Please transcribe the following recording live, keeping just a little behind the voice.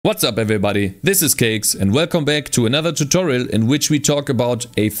What's up everybody, this is Cakez and welcome back to another tutorial in which we talk about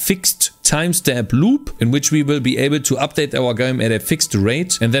a fixed timestamp loop in which we will be able to update our game at a fixed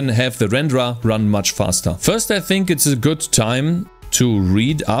rate and then have the renderer run much faster. First, I think it's a good time to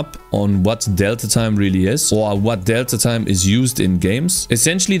read up on what delta time really is, or what delta time is used in games.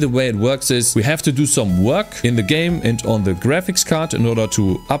 Essentially the way it works is we have to do some work in the game and on the graphics card in order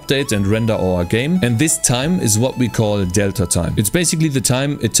to update and render our game, and this time is what we call delta time. It's basically the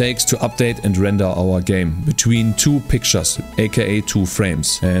time it takes to update and render our game between two pictures, aka 2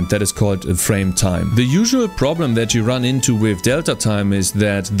 frames, and that is called a frame time. The usual problem that you run into with delta time is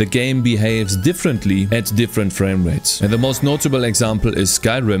that the game behaves differently at different frame rates, and the most notable example is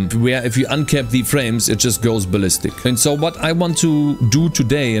Skyrim, where if you uncap the frames it just goes ballistic. And so what I want to do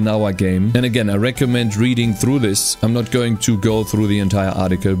today in our game, and again I recommend reading through this, I'm not going to go through the entire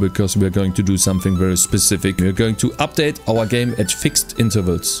article because we're going to do something very specific. We're going to update our game at fixed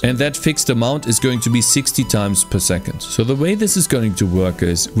intervals, and that fixed amount is going to be 60 times per second. So the way this is going to work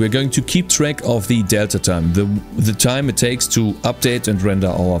is we're going to keep track of the delta time, the time it takes to update and render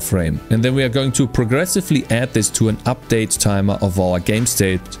our frame, and then we are going to progressively add this to an update timer of our game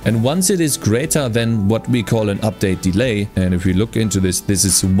state, and once it is greater than what we call an update delay, and if we look into this, this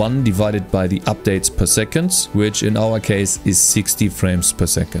is 1 divided by the updates per second, which in our case is 60 frames per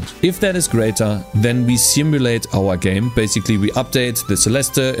second. If that is greater, then we simulate our game. Basically we update the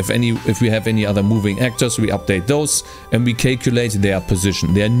Celeste, if we have any other moving actors, we update those and we calculate their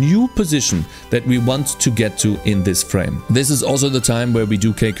position, their new position that we want to get to in this frame. This is also the time where we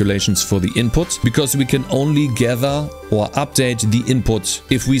do calculations for the input, because we can only gather or update the input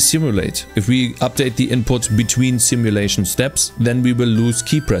if we simulate. If we update the input between simulation steps, then we will lose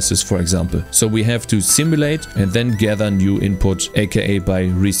key presses, for example. So we have to simulate and then gather new input, aka by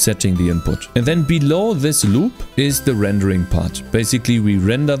resetting the input. And then below this loop is the rendering part. Basically we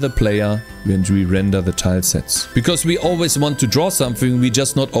render the player and we render the tile sets. Because we always want to draw something, we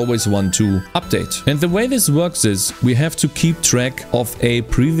just not always want to update. And the way this works is we have to keep track of a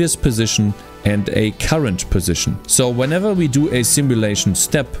previous position and a current position. So whenever we do a simulation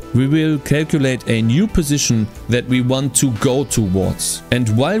step, we will calculate a new position that we want to go towards.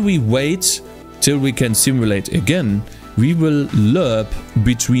 And while we wait till we can simulate again, we will lerp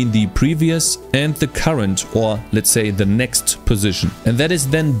between the previous and the current, or let's say the next position. And that is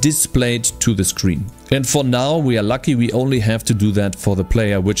then displayed to the screen. And for now, we are lucky we only have to do that for the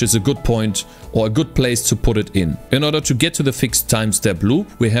player, which is a good point or a good place to put it in. In order to get to the fixed time step loop,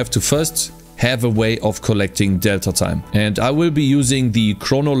 we have to first have a way of collecting delta time. And I will be using the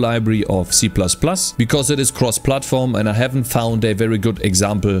chrono library of C++ because it is cross-platform and I haven't found a very good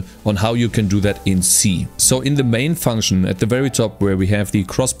example on how you can do that in C. So in the main function at the very top where we have the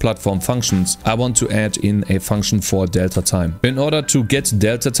cross-platform functions, I want to add in a function for delta time. In order to get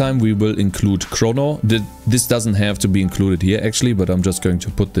delta time, we will include chrono. This doesn't have to be included here actually, but I'm just going to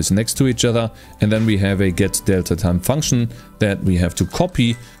put this next to each other. And then we have a get delta time function that we have to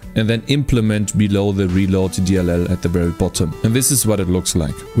copy and then implement below the reload DLL at the very bottom. And this is what it looks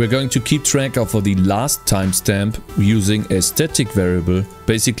like. We're going to keep track of the last timestamp using a static variable.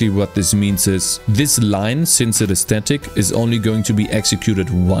 Basically what this means is this line, since it is static, is only going to be executed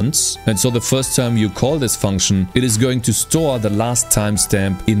once. And so the first time you call this function, it is going to store the last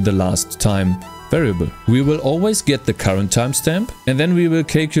timestamp in the last time variable. We will always get the current timestamp, and then we will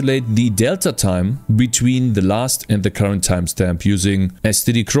calculate the delta time between the last and the current timestamp using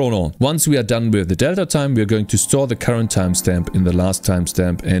std_chrono. Once we are done with the delta time, we are going to store the current timestamp in the last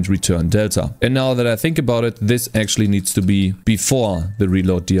timestamp and return delta. And now that I think about it, this actually needs to be before the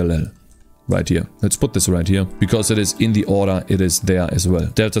reload DLL. Right here. Let's put this right here because it is in the order, it is there as well.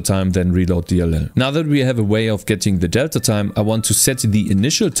 Delta time, then reload DLL. Now that we have a way of getting the delta time, I want to set the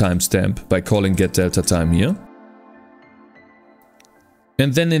initial timestamp by calling get delta time here.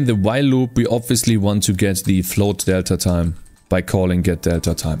 And then in the while loop, we obviously want to get the float delta time by calling get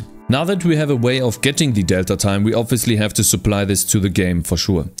delta time. Now that we have a way of getting the delta time, we obviously have to supply this to the game for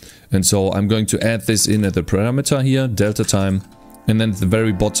sure. And so I'm going to add this in at the parameter here, delta time. And then at the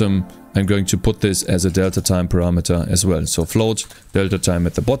very bottom, I'm going to put this as a delta time parameter as well. So float delta time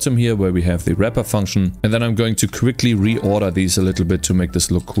at the bottom here where we have the wrapper function. And then I'm going to quickly reorder these a little bit to make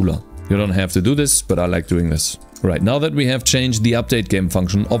this look cooler. You don't have to do this, but I like doing this. Right, now that we have changed the update game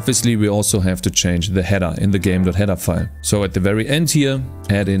function, obviously we also have to change the header in the game.header file. So at the very end here,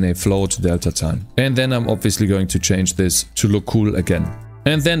 add in a float delta time. And then I'm obviously going to change this to look cool again.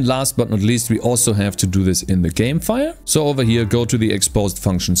 And then last but not least, we also have to do this in the game file. So over here, go to the exposed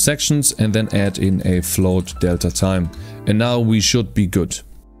function sections and then add in a float delta time. And now we should be good.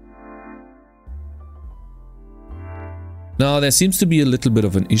 Now there seems to be a little bit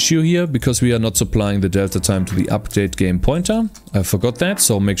of an issue here because we are not supplying the delta time to the update game pointer. I forgot that,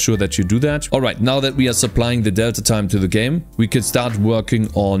 so make sure that you do that. Alright, now that we are supplying the delta time to the game, we can start working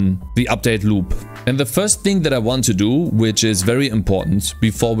on the update loop. And the first thing that I want to do, which is very important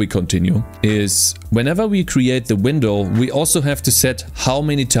before we continue, is whenever we create the window, we also have to set how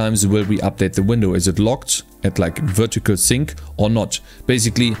many times will we update the window. Is it locked at like vertical sync or not?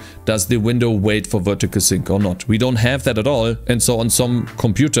 Basically, does the window wait for vertical sync or not? We don't have that at all, and so on some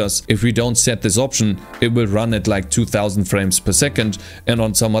computers, if we don't set this option, it will run at like 2000 frames per second, and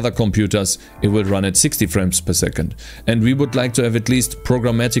on some other computers it will run at 60 frames per second. And we would like to have at least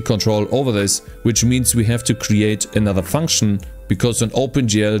programmatic control over this, which means we have to create another function, because on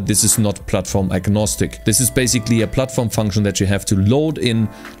OpenGL this is not platform agnostic. This is basically a platform function that you have to load in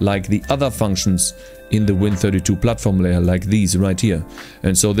like the other functions in the Win32 platform layer, like these right here.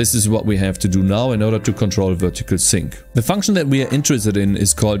 And so this is what we have to do now in order to control vertical sync. The function that we are interested in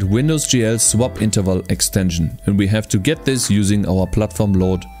is called WindowsGL swap interval extension, and we have to get this using our platform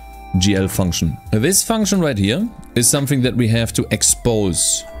load GL function. This function right here is something that we have to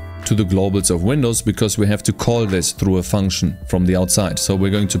expose to the globals of Windows, because we have to call this through a function from the outside. So we're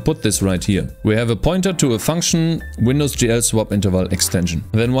going to put this right here. We have a pointer to a function, WindowsGL swap interval extension.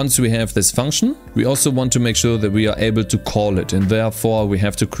 Then once we have this function, we also want to make sure that we are able to call it, and therefore we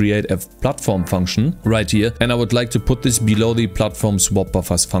have to create a platform function right here. And I would like to put this below the platform swap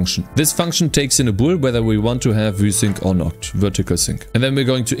buffers function. This function takes in a bool whether we want to have vsync or not, vertical sync. And then we're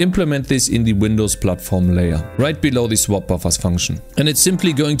going to implement this in the Windows platform layer, right below the swap buffers function. And it's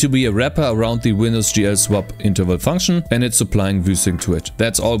simply going to be a wrapper around the WindowsGL swap interval function, and it's applying vsync to it.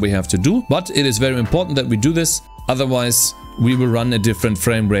 That's all we have to do, but it is very important that we do this, otherwise we will run at different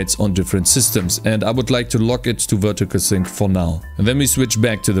frame rates on different systems, and I would like to lock it to vertical sync for now. And then we switch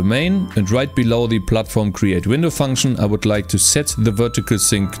back to the main, and right below the platform create window function, I would like to set the vertical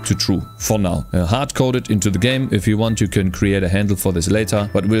sync to true for now. Hard code it into the game. If you want, you can create a handle for this later,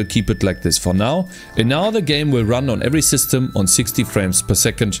 but we'll keep it like this for now. And now the game will run on every system on 60 frames per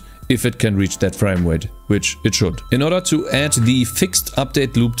second if it can reach that frame rate, which it should. In order to add the fixed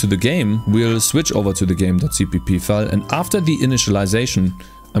update loop to the game, we'll switch over to the game.cpp file, and after the initialization,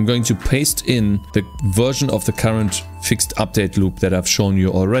 I'm going to paste in the version of the current fixed update loop that I've shown you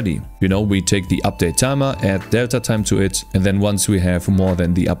already. You know, we take the update timer, add delta time to it, and then once we have more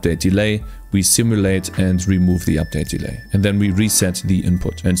than the update delay, we simulate and remove the update delay. And then we reset the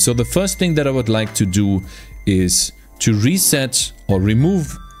input. And so the first thing that I would like to do is to reset or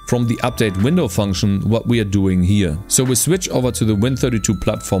remove from the update window function what we are doing here. So we switch over to the Win32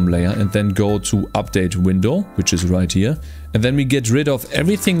 platform layer and then go to update window, which is right here. And then we get rid of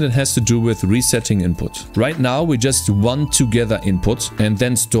everything that has to do with resetting input. Right now we just want to gather input and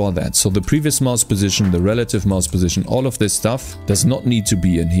then store that. So the previous mouse position, the relative mouse position, all of this stuff does not need to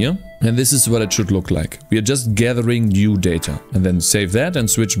be in here. And this is what it should look like. We are just gathering new data, and then save that and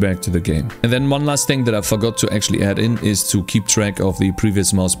switch back to the game. And then one last thing that I forgot to actually add in is to keep track of the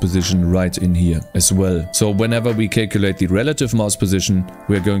previous mouse position right in here as well. So whenever we calculate the relative mouse position,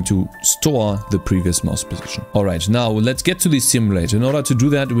 we are going to store the previous mouse position. All right, now let's get to the simulate. In order to do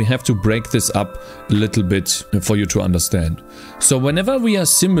that, we have to break this up a little bit for you to understand. So whenever we are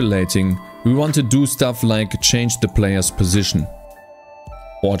simulating, we want to do stuff like change the player's position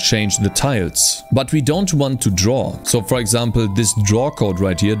or change the tiles, but we don't want to draw. So for example, this draw code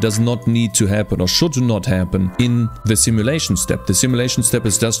right here does not need to happen or should not happen in the simulation step. The simulation step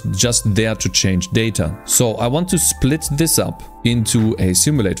is just there to change data. So I want to split this up into a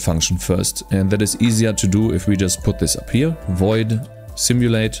simulate function first, and that is easier to do if we just put this up here, void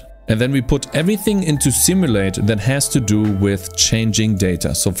simulate. And then we put everything into simulate that has to do with changing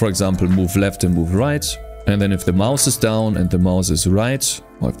data. So for example, move left and move right. And then if the mouse is down and the mouse is right,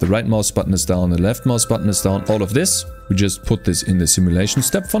 or if the right mouse button is down, the left mouse button is down, all of this, we just put this in the simulation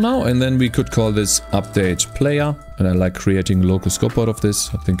step for now. And then we could call this update player. And I like creating local scope out of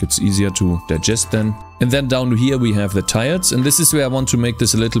this. I think it's easier to digest then. And then down here we have the tiles. And this is where I want to make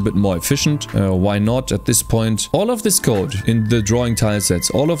this a little bit more efficient. Why not at this point? All of this code in the drawing tile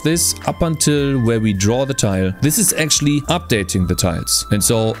sets, all of this up until where we draw the tile, this is actually updating the tiles. And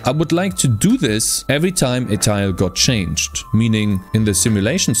so I would like to do this every time a tile got changed. Meaning in the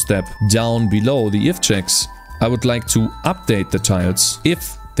simulation step down below the if checks, I would like to update the tiles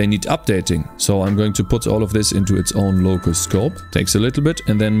if they need updating. So I'm going to put all of this into its own local scope. Takes a little bit,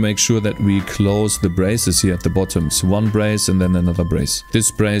 and then make sure that we close the braces here at the bottom. So one brace and then another brace.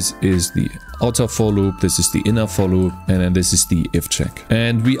 This brace is the outer for loop, this is the inner for loop, and then this is the if check.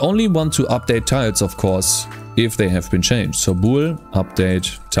 And we only want to update tiles, of course, if they have been changed. So bool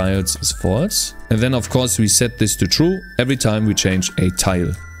update tiles is false. And then of course we set this to true every time we change a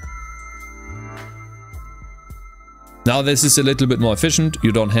tile. Now this is a little bit more efficient,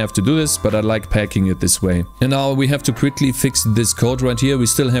 you don't have to do this, but I like packing it this way. And now we have to quickly fix this code right here. We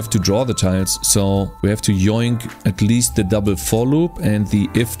still have to draw the tiles, so we have to yoink at least the double for loop and the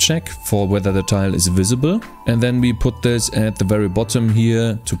if check for whether the tile is visible. And then we put this at the very bottom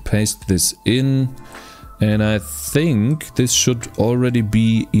here to paste this in. And I think this should already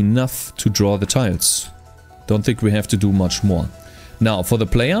be enough to draw the tiles. Don't think we have to do much more. Now for the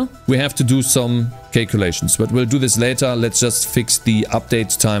player, we have to do some calculations, but we'll do this later. Let's just fix the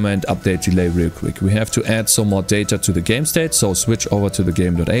update timer and update delay real quick. We have to add some more data to the game state, so switch over to the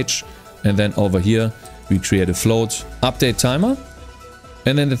game.h, and then over here we create a float update timer,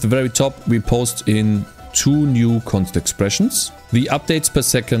 and then at the very top we post in two new const expressions, the updates per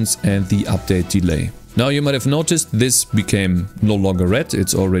seconds and the update delay. Now you might have noticed this became no longer red,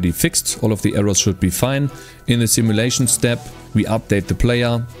 it's already fixed, all of the errors should be fine. In the simulation step we update the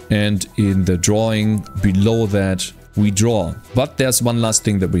player, and in the drawing below that we draw. But there's one last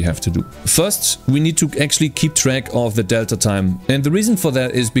thing that we have to do. First, we need to actually keep track of the delta time. And the reason for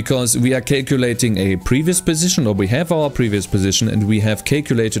that is because we are calculating a previous position, or we have our previous position, and we have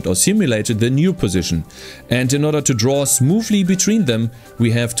calculated or simulated the new position. And in order to draw smoothly between them,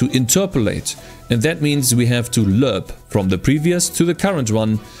 we have to interpolate. And that means we have to lerp from the previous to the current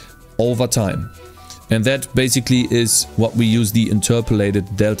one over time. And that basically is what we use the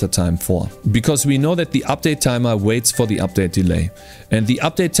interpolated delta time for. Because we know that the update timer waits for the update delay. And the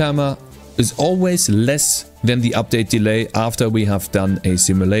update timer is always less than the update delay after we have done a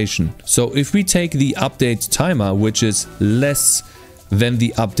simulation. So if we take the update timer, which is less than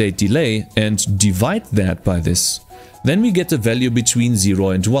the update delay, and divide that by this, then we get a value between 0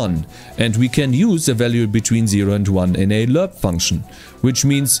 and 1. And we can use a value between 0 and 1 in a lerp function, which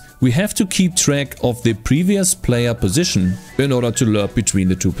means we have to keep track of the previous player position in order to lerp between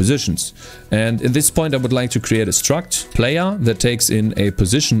the two positions. And at this point I would like to create a struct player that takes in a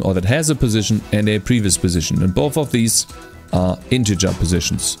position, or that has a position and a previous position. And both of these are integer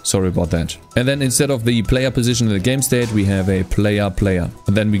positions. Sorry about that. And then instead of the player position in the game state, we have a player.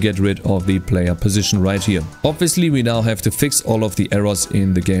 And then we get rid of the player position right here. Obviously, we now have to fix all of the errors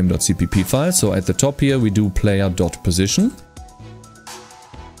in the game.cpp file. So at the top here, we do player.position.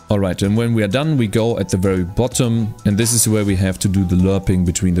 Alright, and when we are done, we go at the very bottom, and this is where we have to do the lerping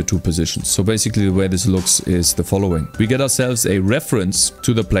between the two positions. So basically the way this looks is the following. We get ourselves a reference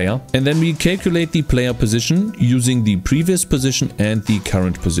to the player, and then we calculate the player position using the previous position and the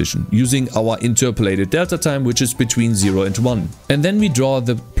current position, using our interpolated delta time, which is between 0 and 1. And then we draw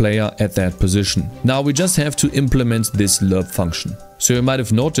the player at that position. Now we just have to implement this lerp function. So you might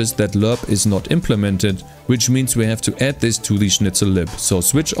have noticed that lerp is not implemented, which means we have to add this to the schnitzel lib. So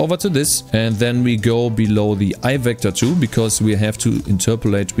switch over to this, and then we go below the I vector 2, because we have to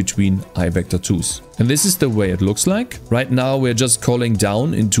interpolate between I vector 2s. And this is the way it looks like. Right now we're just calling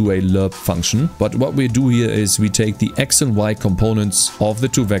down into a lerp function, but what we do here is we take the x and y components of the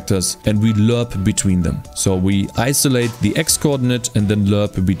two vectors and we lerp between them. So we isolate the x coordinate and then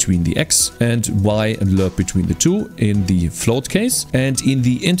lerp between the x and y and lerp between the two in the float case. And in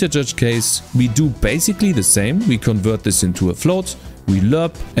the integer case, we do basically the same. We convert this into a float, we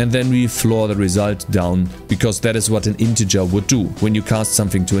lerp, and then we floor the result down, because that is what an integer would do. When you cast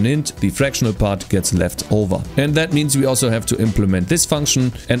something to an int, the fractional part gets left over. And that means we also have to implement this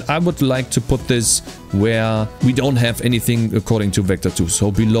function, and I would like to put this where we don't have anything according to vector 2,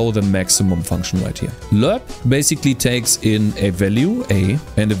 so below the maximum function right here. Lerp basically takes in a value a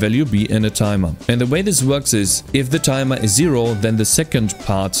and a value b and a timer. And the way this works is, if the timer is 0, then the second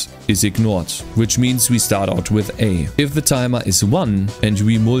part is ignored, which means we start out with a. If the timer is 1 and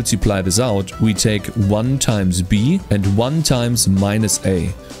we multiply this out, we take 1 times b and 1 times minus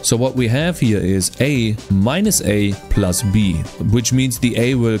a. So what we have here is a minus a plus b, which means the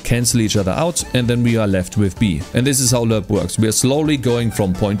a will cancel each other out, and then we are left with b. And this is how lerp works. We are slowly going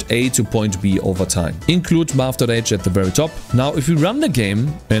from point A to point B over time. Include math.h at the very top. Now if we run the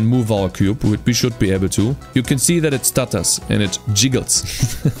game and move our cube, which we should be able to, you can see that it stutters and it jiggles.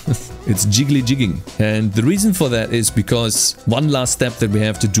 It's jiggly jigging. And the reason for that is because one last step that we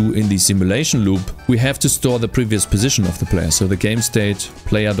have to do in the simulation loop, we have to store the previous position of the player. So the game state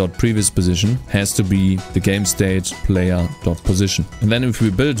player.previous position has to be the game state player.position. And then if we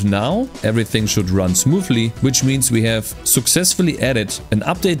build now, everything should run smoothly, which means we have successfully added an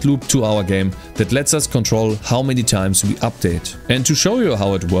update loop to our game that lets us control how many times we update. And to show you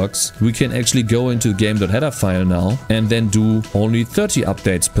how it works, we can actually go into game.header file now and then do only 30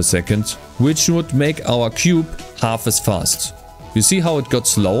 updates per second, which would make our cube half as fast. You see how it got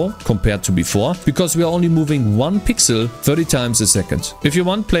slower compared to before? Because we are only moving 1 pixel 30 times a second. If you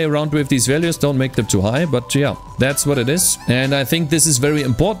want, play around with these values, don't make them too high, but yeah, that's what it is. And I think this is very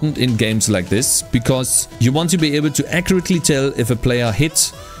important in games like this, because you want to be able to accurately tell if a player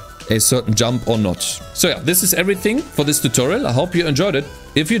hits a certain jump or not. So yeah, this is everything for this tutorial. I hope you enjoyed it.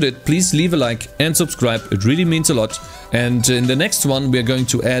 If you did, please leave a like and subscribe. It really means a lot. And in the next one, we're going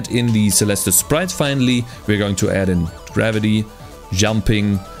to add in the Celeste sprite finally. We're going to add in gravity,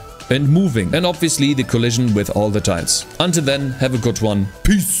 jumping and moving, and obviously the collision with all the tiles. Until then, have a good one.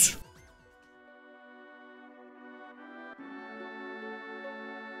 Peace!